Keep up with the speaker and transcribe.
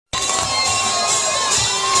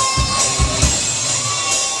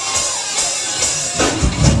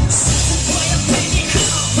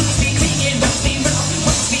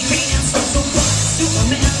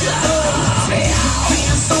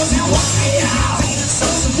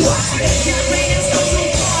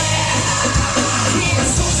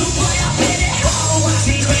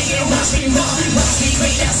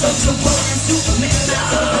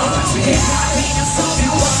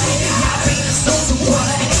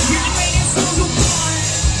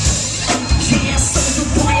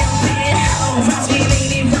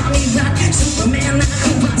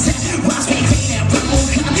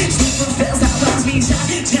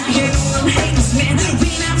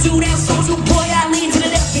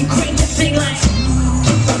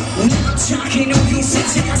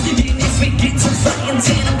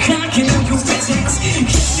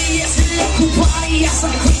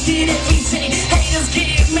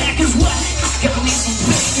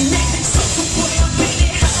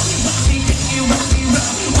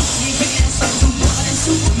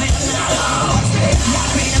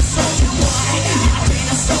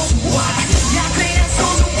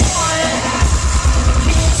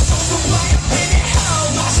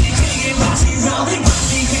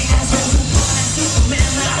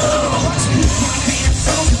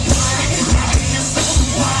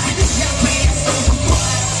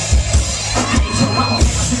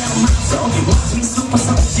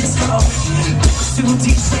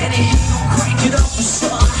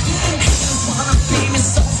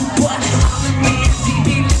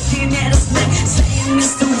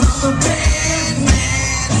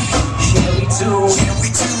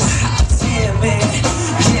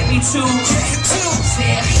too.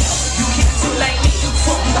 Yeah, you can't do like me.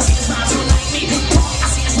 Fuck, I see it's not too like me. I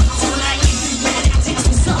see it's not too like me. Man, I think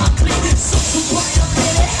it's ugly. So bright up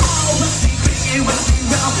in it. Oh, rock me, bring it, rock me,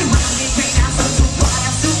 round me, round me, bring it. So bright,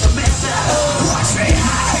 I'm Superman. Watch me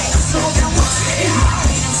high, so now watch me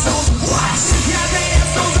high. So watch, yeah, man,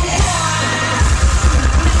 so bright.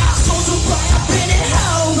 So bright up in it.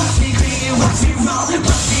 Oh, rock me, bring it, watch me, round me,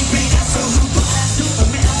 rock me, bring it. So bright, I'm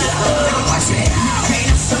Superman. Watch me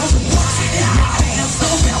high, so watch me high. So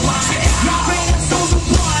now watch me high. So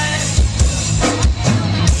bright.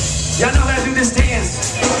 Y'all know how to do this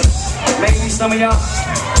dance. Maybe some of y'all.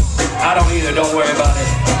 I don't either, don't worry about it.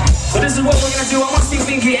 So this is what we're gonna do. I wanna see if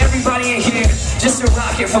we can get everybody in here just to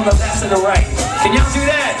rock it from the left to the right. Can y'all do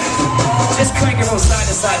that? Just crank it from side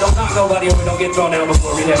to side. Don't knock nobody over. Don't get thrown down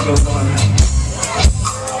before rehab goes on.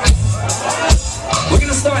 We're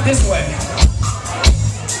gonna start this way.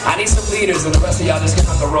 I need some leaders and the rest of y'all just gonna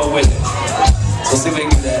have to roll with it. So see if we can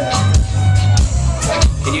do that.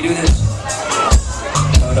 Can you do this?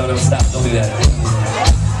 No, stop. Don't do that.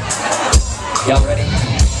 Y'all ready?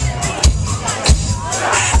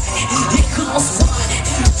 It goes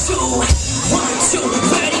 1, 2.